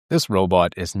This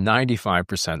robot is 95%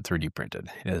 3D printed.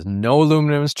 It has no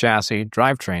aluminum chassis,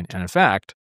 drivetrain, and in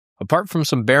fact, apart from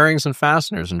some bearings and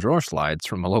fasteners and drawer slides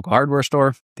from a local hardware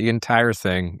store, the entire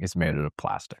thing is made out of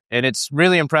plastic. And it's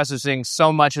really impressive seeing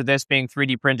so much of this being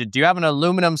 3D printed. Do you have an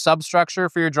aluminum substructure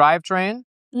for your drivetrain?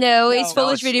 No, it's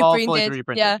fully 3D all printed. fully 3D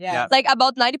printed. Yeah. Like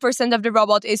about 90% of the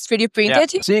robot is 3D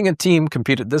printed. Yeah. Seeing a team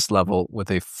compete at this level with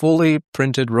a fully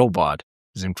printed robot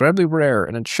is incredibly rare,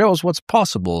 and it shows what's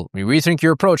possible when you rethink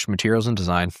your approach to materials and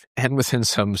design, and within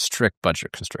some strict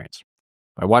budget constraints.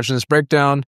 By watching this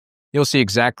breakdown, you'll see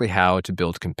exactly how to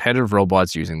build competitive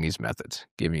robots using these methods,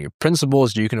 giving you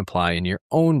principles you can apply in your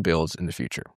own builds in the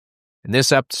future. In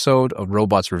this episode of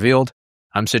Robots Revealed,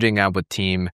 I'm sitting down with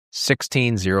Team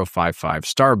 16055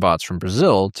 Starbots from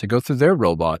Brazil to go through their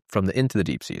robot from the Into the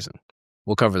Deep season.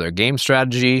 We'll cover their game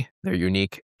strategy, their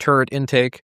unique turret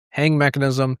intake, hang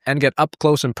mechanism, and get up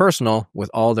close and personal with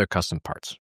all their custom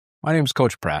parts. My name is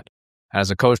Coach Pratt.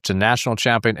 As a coach to national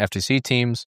champion FTC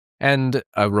teams and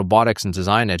a robotics and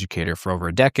design educator for over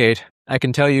a decade, I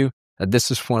can tell you that this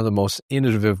is one of the most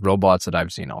innovative robots that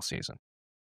I've seen all season.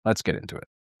 Let's get into it.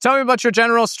 Tell me about your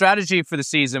general strategy for the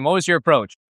season. What was your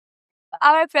approach?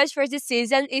 Our approach for this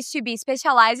season is to be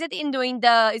specialized in doing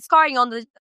the scoring on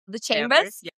the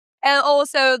chambers and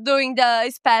also doing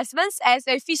the specimens as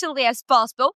efficiently as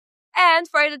possible. And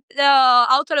for the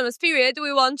autonomous period,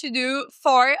 we want to do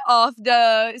 4 of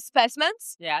the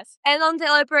specimens. Yes. And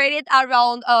until operated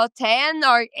around 10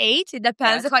 or 8. It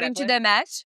depends according to the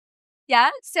match.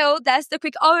 Yeah, so that's the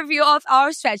quick overview of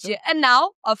our strategy. And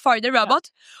now, for the robot,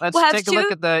 Let's we have take a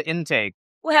look at the intake.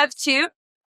 We have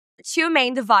two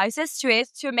main devices to it,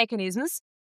 2 mechanisms.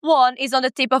 One is on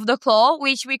the tip of the claw,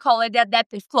 which we call it the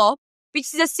adaptive claw,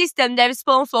 which is a system that is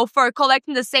responsible for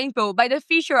collecting the sample by the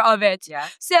feature of it. Yeah.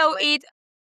 So it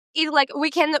like we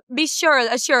can be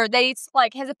assured that it's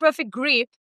like has a perfect grip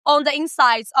on the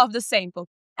insides of the sample.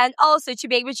 And also to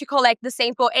be able to collect the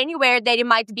sample anywhere that it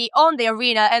might be on the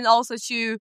arena, and also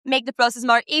to make the process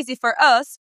more easy for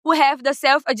us, we have the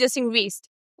self-adjusting wrist,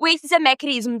 which is a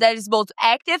mechanism that is both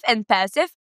active and passive.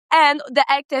 And the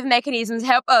active mechanisms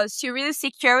help us to really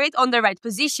secure it on the right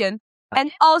position.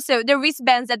 And also the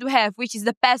wristbands that we have, which is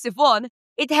the passive one,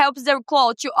 it helps the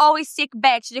claw to always stick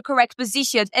back to the correct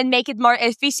position and make it more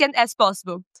efficient as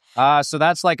possible. So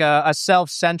that's like a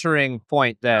self-centering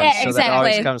point then. Yeah, so exactly. that it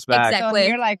always comes back. Exactly. So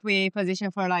here, like, we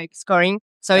position for, like, scoring.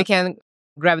 So we can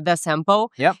grab the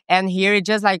sample. Yep. And here, it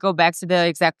just, like, go back to the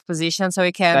exact position so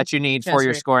we can... That you need for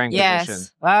your scoring position.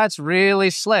 That's really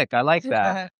slick. I like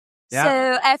that. Yeah.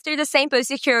 So after the sample is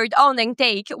secured on the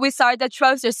intake, we start the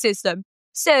thruster system.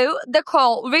 So the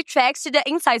claw retracts to the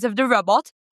insides of the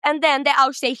robot, and then the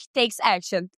outtake takes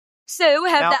action. So we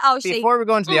have Now, the outtake. before we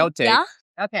go into the outtake, Yeah?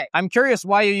 Okay. I'm curious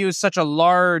why you use such a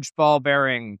large ball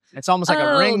bearing. It's almost like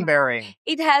a ring bearing.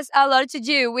 It has a lot to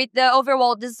do with the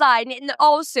overall design, and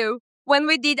also when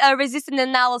we did a resistance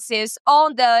analysis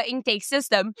on the intake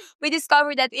system, we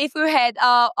discovered that if we had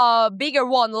a bigger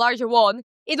one, larger one,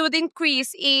 it would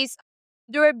increase its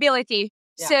durability.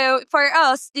 Yeah. So for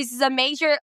us, this is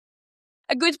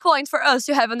a good point for us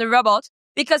to have on the robot,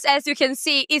 because as you can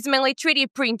see, it's mainly 3D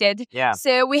printed. Yeah.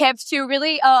 So we have to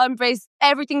really embrace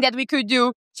everything that we could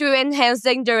do to enhance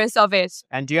the endurance of it.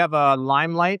 And do you have a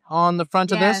limelight on the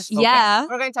front of this? Yes. Okay. Yeah.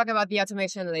 We're going to talk about the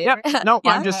automation later. Yep. No,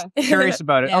 Yeah. I'm just curious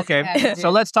about it. Yes, Okay. yeah. So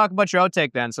let's talk about your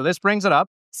outtake then. So this brings it up.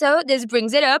 So this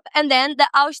brings it up, and then the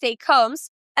outtake comes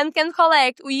and can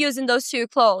collect using those 2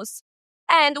 claws.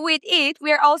 And with it,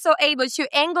 we are also able to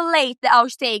angulate the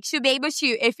outtake to be able to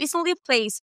efficiently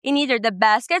place in either the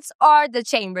baskets or the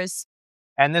chambers.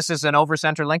 And this is an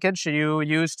over-center linkage you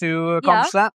use to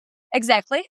accomplish that?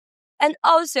 Exactly. And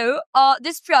also,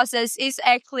 this process is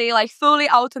actually like fully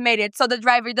automated, so the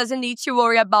driver doesn't need to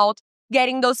worry about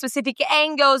getting those specific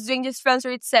angles during this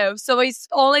transfer itself. So it's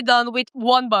only done with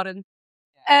 1 button.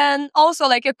 And also,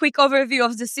 like a quick overview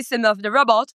of the system of the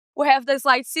robot, we have the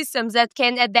slide systems that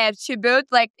can adapt to both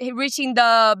like reaching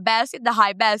the basket, the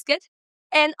high basket,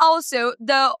 and also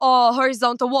the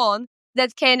horizontal one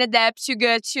that can adapt to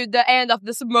get to the end of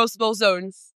the submersible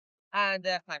zones. And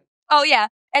climb. Oh yeah,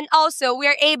 and also we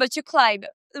are able to climb.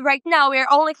 Right now we are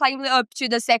only climbing up to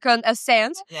the second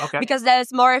ascent Okay. because that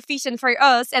is more efficient for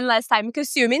us and less time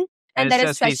consuming. And that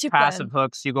it's is just these plan. passive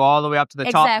hooks. You go all the way up to the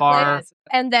top Exactly. bar.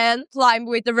 And then climb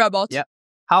with the robot. Yep.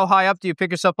 How high up do you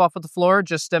pick yourself off of the floor?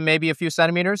 Just maybe a few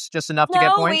centimeters? Just enough to get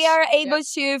No, points? we are able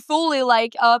to fully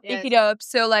like pick it up.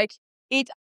 So like it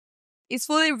is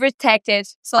fully protected.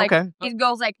 So like it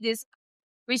goes like this,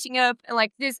 reaching up, and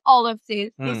like this, all of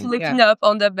this is lifting up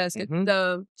on the basket,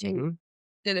 the chain.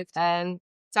 And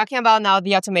talking about now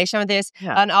the automation of this,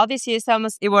 and all these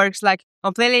systems, it works like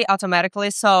completely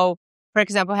automatically. So, for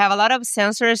example, we have a lot of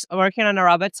sensors working on a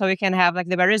robot, so we can have like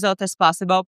the best result as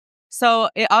possible. So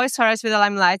it always starts with the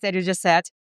limelight that you just said.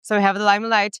 So we have the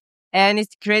limelight, and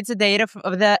it creates the data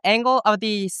of the angle of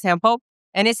the sample,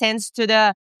 and it sends to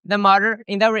the motor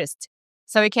in the wrist.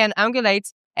 So we can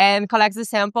angulate and collect the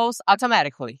samples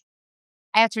automatically.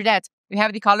 After that, we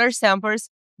have the color samples,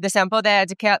 the sample that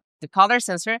the color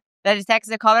sensor that detects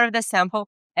the color of the sample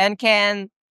and can,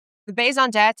 based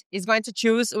on that, is going to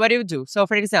choose what you do. So,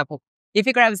 for example, if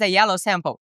it grabs a yellow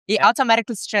sample, it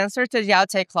automatically transfers to the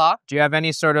outtake clock. Do you have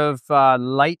any sort of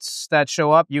lights that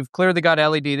show up? You've clearly got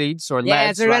LED leads or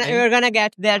LEDs running. We're gonna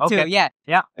get there too. Yeah.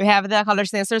 We have the color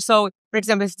sensor. So, for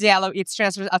example, if it's yellow, it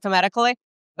transfers automatically.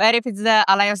 But if it's the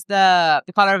alliance, the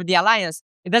color of the alliance,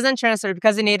 it doesn't transfer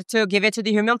because you need to give it to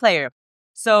the human player.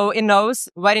 So it knows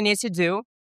what it needs to do.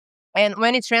 And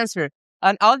when it transfers,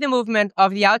 and all the movement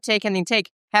of the outtake and intake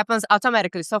happens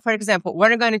automatically. So, for example,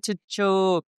 when you're going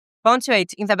to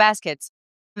punctuate in the baskets,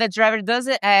 the driver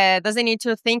doesn't need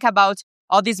to think about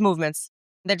all these movements.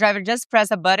 The driver just press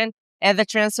a button and the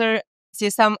transfer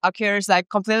system occurs like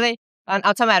completely and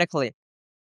automatically.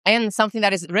 And something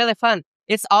that is really fun,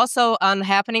 it's also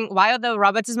happening while the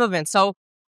robot is moving. So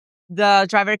the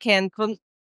driver can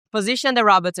position the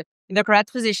robot in the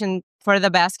correct position for the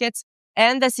baskets,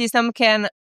 and the system can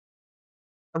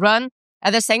run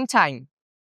at the same time.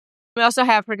 We also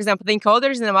have, for example, the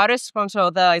encoders and the motors to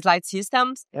control the slide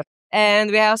systems.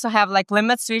 And we also have like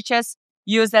limit switches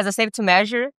used as a safety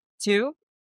measure too.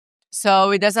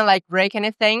 So it doesn't like break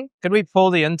anything. Could we pull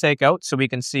the intake out so we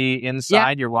can see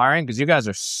inside your wiring? Because you guys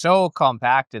are so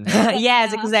compact in there.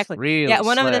 Yes, exactly. Really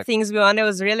one of the things we wanted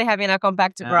was really having a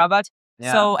compact robot.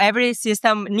 So every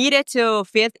system needed to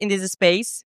fit in this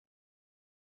space.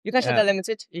 You can show the limit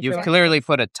switch. You've clearly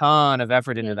put a ton of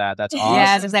effort into that. That's awesome.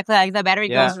 Yes, exactly. Like the battery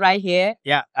goes right here.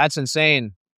 Yeah, that's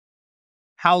insane.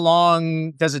 How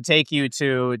long does it take you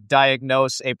to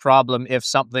diagnose a problem if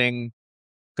something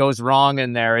goes wrong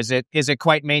in there? Is it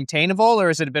quite maintainable, or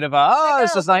is it a bit of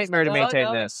it's a nightmare to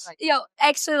maintain this?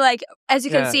 Actually, like as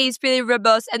you can see, it's pretty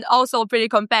robust and also pretty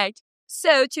compact.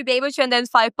 So to be able to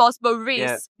identify possible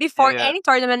risks before any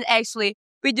tournament, actually,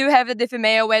 we do have a different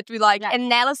mail where we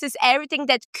analysis everything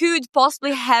that could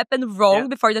possibly happen wrong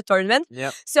before the tournament.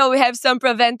 So we have some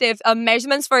preventive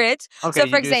measurements for it. Okay, so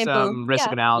for example, some risk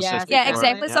analysis.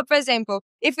 Exactly. So for example,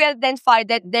 if we identify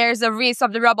that there's a risk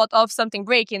of the robot of something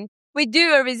breaking, we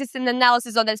do a resistance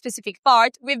analysis on that specific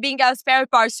part. We bring our spare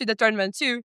parts to the tournament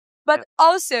too. But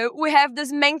also we have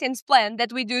this maintenance plan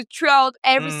that we do throughout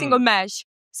every single match.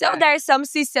 So there are some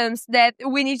systems that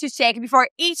we need to check before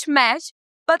each match,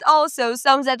 but also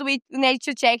some that we need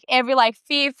to check every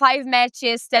 5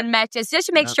 matches, 10 matches, just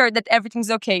to make sure that everything's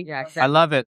okay. Yeah, exactly. I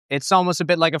love it. It's almost a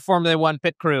bit like a Formula One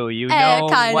pit crew. You know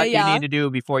what you need to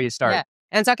do before you start. Yeah.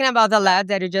 And talking about the LED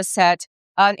that you just said,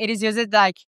 it is used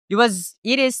it was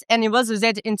used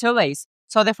in 2 ways.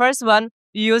 So the first one,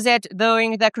 you use it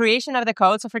during the creation of the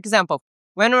code. So for example,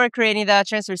 when we're creating the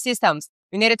transfer systems,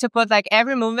 we needed to put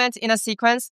every movement in a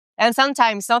sequence. And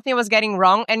sometimes something was getting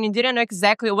wrong and you didn't know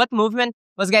exactly what movement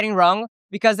was getting wrong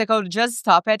because the code just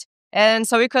stopped it. And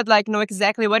so we could know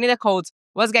exactly what in the code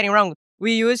was getting wrong.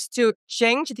 We used to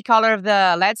change the color of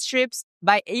the LED strips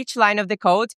by each line of the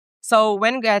code. So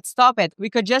when it gets stopped, we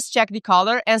could just check the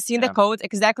color and see in the code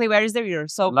exactly where is the error.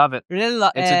 So love it. Really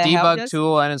it's a debug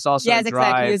tool and it's also a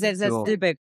drive tool.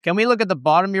 Debug. Can we look at the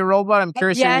bottom of your robot? I'm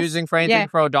curious if you're using for anything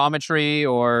for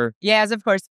odometry or... Yes, of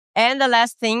course. And the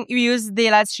last thing, you use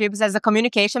the LED strips as a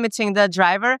communication between the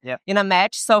driver in a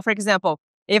match. So, for example,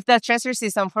 if the transfer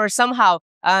system for somehow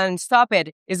stop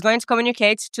it, is going to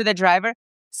communicate to the driver.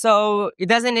 So it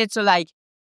doesn't need to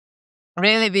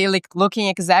really be looking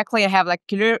exactly and have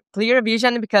clear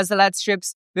vision because the LED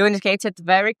strips will indicate it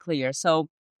very clear. So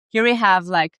here we have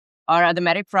our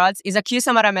automatic prods. Is a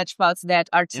custom automatic prods that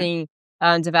our team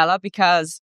developed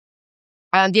because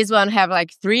this one have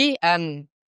 3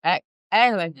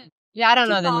 I don't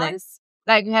know the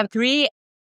name. We have 3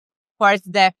 parts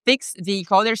that fix the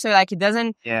encoder so it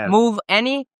doesn't move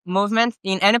any movement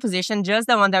in any position, just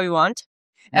the one that we want.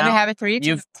 And we have a 3.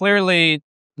 You've clearly,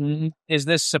 is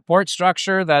this support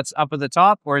structure that's up at the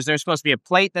top, or is there supposed to be a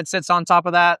plate that sits on top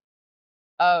of that?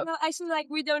 No, actually,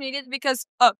 we don't need it because,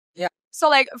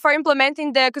 so for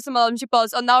implementing the custom LMG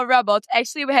pods on our robot,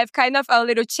 actually we have kind of a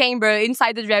little chamber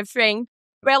inside the drivetrain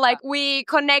where we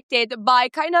connect it by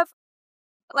kind of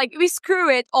we screw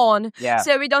it on.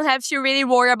 So we don't have to really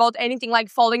worry about anything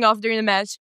falling off during the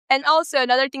match. And also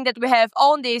another thing that we have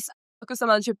on these custom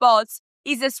LMG pods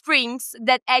is the springs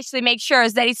that actually make sure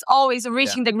that it's always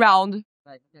reaching the ground.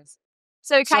 Like this.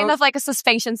 So kind of like a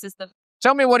suspension system.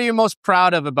 Tell me, what are you most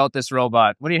proud of about this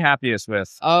robot? What are you happiest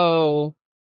with? Oh,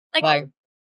 Like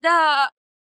the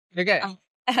okay.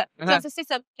 just the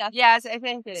system. Yeah. Yes, I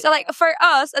think it. So like for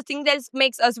us, I think that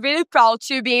makes us really proud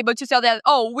to be able to tell that,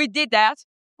 oh, we did that,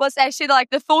 was actually like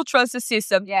the full trust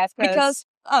system. Yes, Because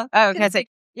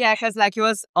because like it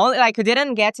was only like we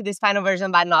didn't get to this final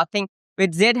version by nothing. We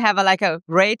did have a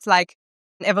great like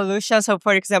evolution. So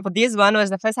for example, this one was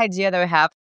the first idea that we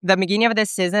have the beginning of the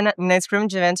season in a scrum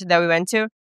event that we went to,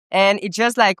 and it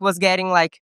just like was getting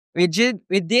like we did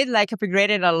like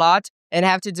upgrade it a lot and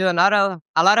have to do a lot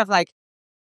of like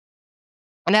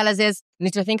analysis,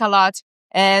 need to think a lot,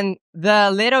 and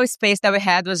the little space that we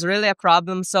had was really a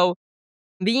problem. So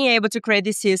being able to create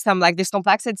this system, like these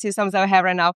complexity systems that we have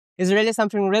right now, is really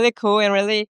something really cool and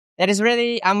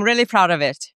I'm really proud of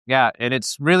it. Yeah, and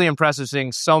it's really impressive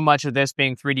seeing so much of this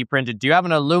being 3D printed. Do you have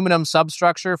an aluminum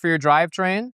substructure for your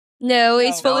drivetrain? no,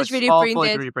 it's No, fully it's 3D all printed. fully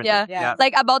 3D printed. Yeah. Yeah.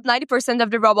 Like about 90%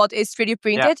 of the robot is 3D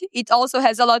printed. It also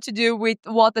has a lot to do with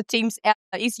what the team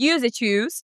is used to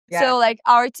use. Yeah. So like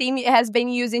our team has been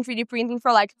using 3D printing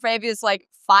for like previous like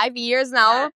 5 years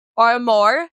now or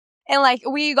more. And like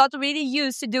we got really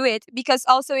used to do it because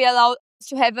also it allowed us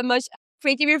to have a much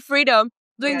creative freedom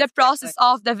during the process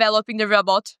of developing the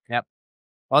robot. Yep.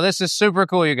 Well, this is super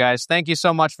cool, you guys. Thank you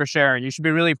so much for sharing. You should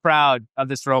be really proud of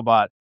this robot.